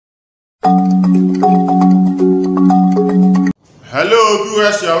Hello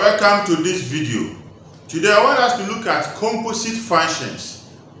viewers, you are welcome to this video. Today I want us to look at composite functions.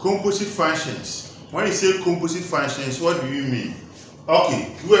 Composite functions. When you say composite functions, what do you mean?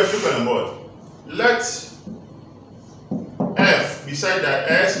 Okay, viewers, look on the board. Let F beside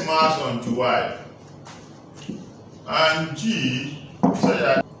that S mass onto Y and G beside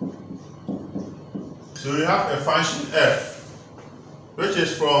that. So we have a function F which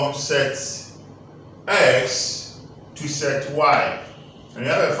is from set X to set Y, and you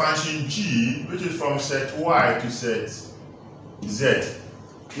have a function G which is from set Y to set Z.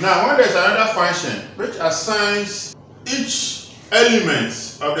 Now when there's another function which assigns each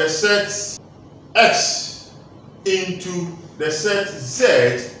element of the set X into the set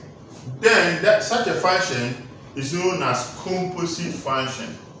Z, then such a function is known as composite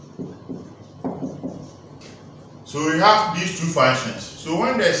function. So we have these two functions. So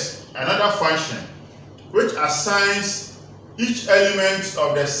when there's another function which assigns each element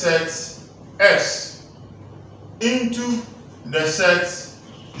of the set X into the set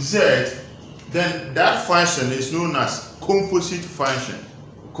Z, then that function is known as composite function.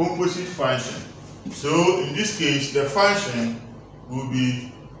 Composite function. So in this case, the function will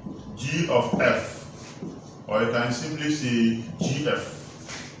be g of f, or you can simply say gf.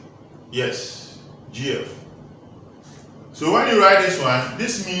 Yes, gf. So when you write this one,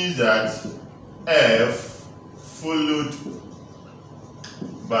 this means that f followed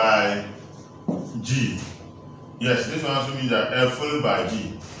by g. Yes, this one also means that f followed by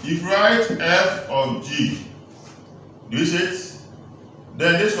g. If you write f of g, do you see it?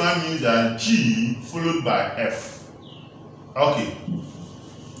 Then this one means that g followed by f. Okay.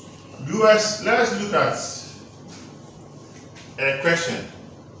 Viewers, let's look at a question.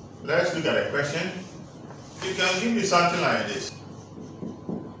 Let's look at a question. You can give me something like this.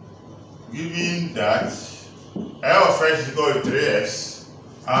 Given that L of x is equal to 3x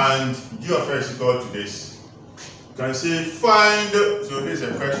and g of x is equal to this. You can say find, so this is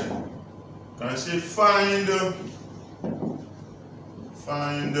a question. You can say find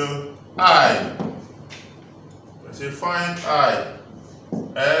I. You can say find I,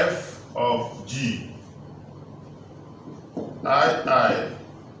 f of g, I,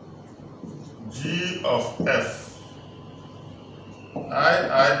 g of f,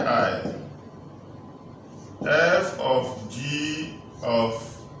 I, f of g of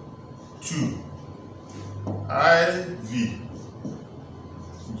 2, IV,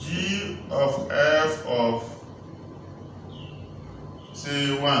 g of f of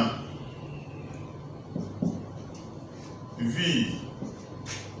say 1, V,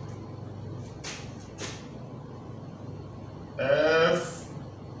 f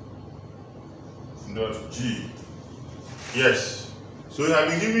dot g. Yes. So we have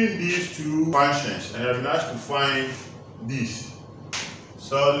been given these two functions and have been asked to find this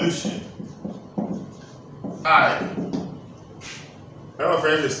solution. I, f of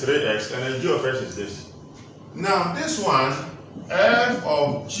x is 3x and then g of x is this. Now this one, f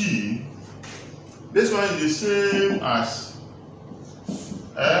of g, this one is the same as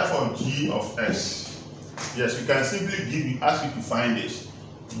f of g of x. Yes, we can simply ask you to find this.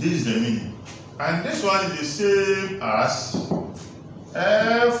 This is the meaning. And this one is the same as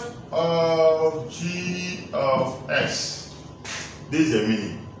f of g of x. This is the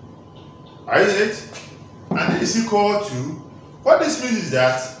meaning. Are you in it? And this is equal to, what this means is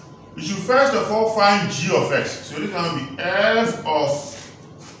that you should first of all find g of x. So this one will be f of,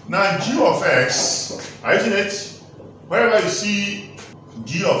 now g of x, are you in it? Wherever you see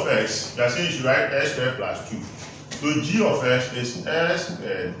g of x, you are saying you should write s squared plus 2. So g of x is s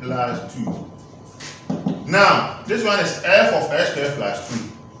squared plus 2. Now, this one is f of x squared plus 2,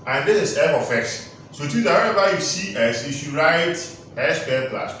 and this is f of x. So it means that wherever you see x, you should write s squared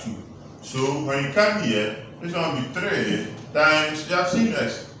plus 2. So when you come here, this one will be 3 times, you have seen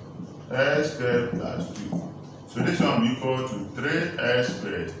x squared plus 2. So this one will be equal to 3s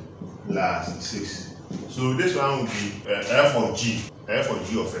squared plus 6. So this one will be f of g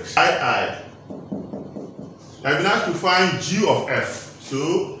of x. I've been asked to find g of f.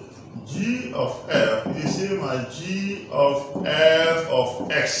 So g of f is the same as g of f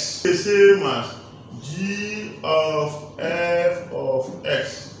of x. The same as g of f of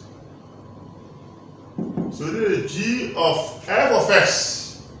x. So this is g of f of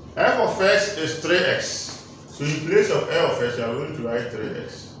x. F of x is 3x. So in place of f of x, you are going to write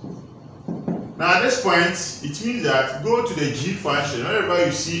 3x. Now at this point, it means that go to the g function. Whenever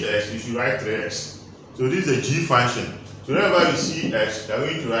you see x, you should write 3x. So this is a g function. So whenever you see x, you are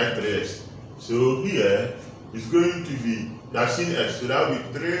going to write 3x. So here is going to be You have seen x, so that will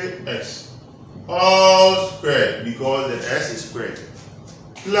be 3x all squared because the x is squared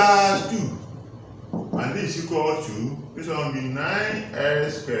plus 2. And this is equal to, this one will be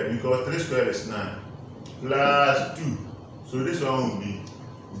 9x squared because 3 squared is 9 plus 2. So this one will be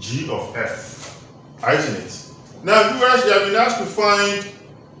g of f, isn't it? Now viewers, you have been asked to find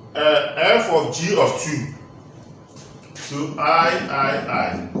f of g of 2. So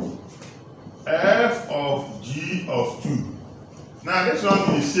I f of g of 2. Now this one will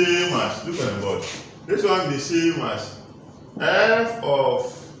be the same as, look at the board. This one will be the same as f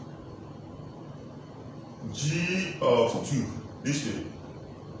of g of 2, this way,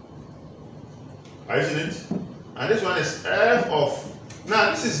 isn't it? And this one is f of, now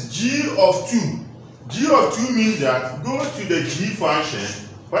this is g of 2. G of 2 means that go to the g function,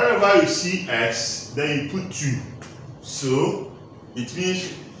 wherever you see x, then you put 2. So it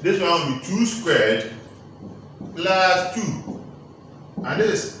means this one will be 2 squared plus 2. And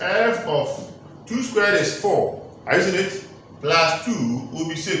this is f of 2 squared is 4, isn't it? Plus 2 will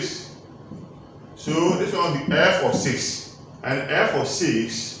be 6. So this one will be f of 6. And f of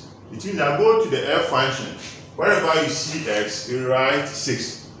 6, it means that go to the f function. Wherever you see x, you write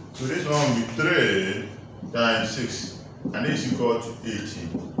 6. So this one will be 3 times 6. And this is equal to 18.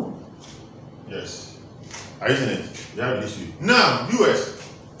 Yes. Isn't it? You have it this way. Now, viewers,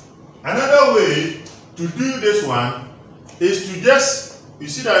 another way to do this one is to just, you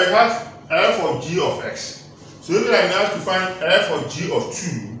see that you have f of g of x. So if you have to find f of g of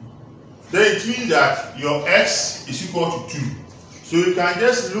 2, then it means that your x is equal to 2. So you can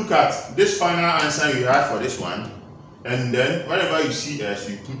just look at this final answer you have for this one, and then whenever you see x,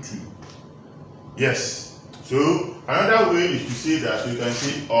 you put 2. Yes. So another way is to say that, so you can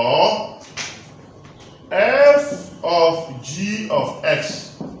say, or f of g of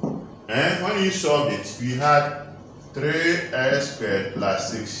x. And when you solved it, we had 3x squared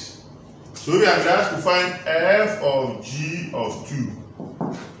plus 6. So we are asked to find f of g of 2.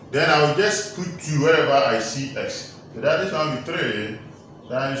 Then I will just put 2 wherever I see x. So that is going to be 3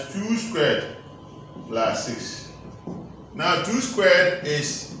 times 2 squared plus 6. Now 2 squared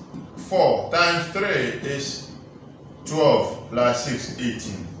is 4 times 3 is 12 plus 6,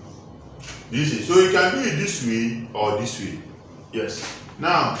 18. This is, so you can do it this way or this way. Yes.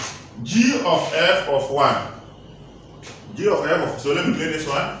 Now g of f of 1. G of f of, so let me play this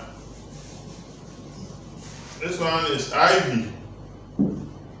one. This one is IV.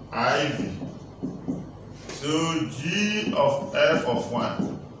 So g of f of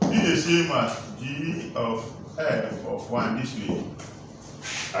 1 is the same as g of f of 1 this way,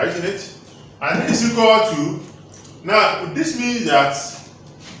 isn't it? And this is equal to, now this means that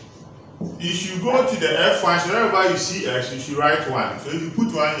you should go to the f function, wherever you see x, you should write 1. So if you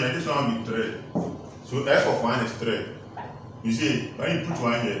put 1 here, this one will be 3. So f of 1 is 3. You see, when you put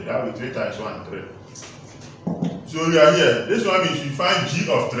 1 here, that will be 3 times 1, 3. So we are here. This one means you find g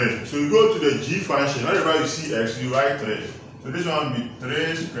of 3. So you go to the g function. Whenever you see x, you write 3. So this one will be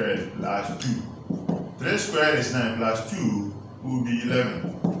 3 squared plus 2. 3 squared is 9 plus 2 will be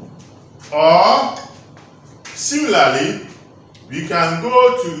 11. Or similarly, we can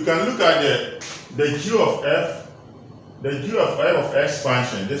go to, we can look at the g of f, the g of f of x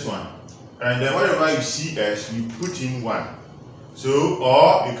function, this one. And then whenever you see x, you put in 1. So,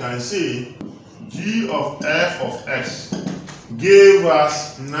 or you can say g of f of x gave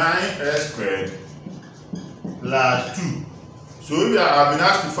us 9x squared plus 2. So we have been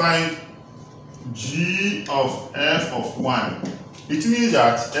asked to find g of f of 1. It means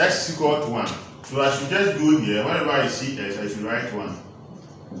that x is equal to 1. So I should just go here, whenever I see x, I should write 1.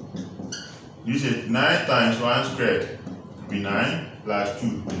 You said 9 times 1 squared will be 9 plus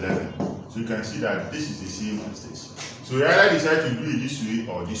 2, 11. So you can see that this is the same as this. So we either decide to do it this way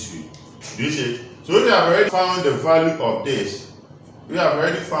or this way. This is, so we have already found the value of this. We have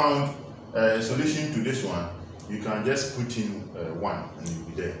already found a solution to this one. You can just put in 1 and you'll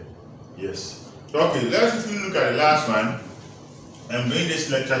be there. Yes. Okay, let's quickly look at the last one and bring this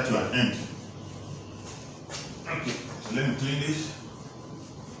lecture to an end. Okay, so let me clean this.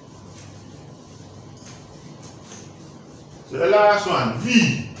 So the last one,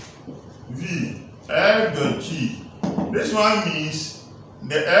 v f dot g. This one means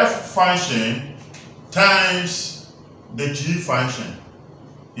the f function times the g function.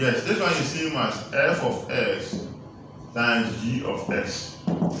 Yes, this one is same as f of x times g of x.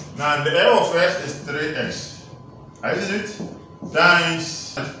 Now the f of x is 3x, isn't it?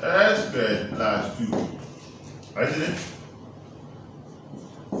 Times x squared plus 2, isn't it?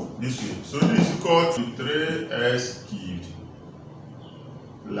 This way. So this is equal to 3x cubed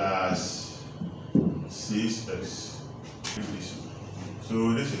plus 6x.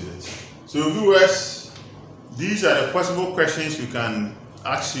 So this is it. So viewers, these are the possible questions we can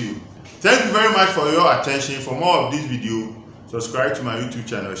ask you. Thank you very much for your attention. For more of this video, subscribe to my YouTube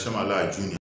channel, Shamalaa Jnr.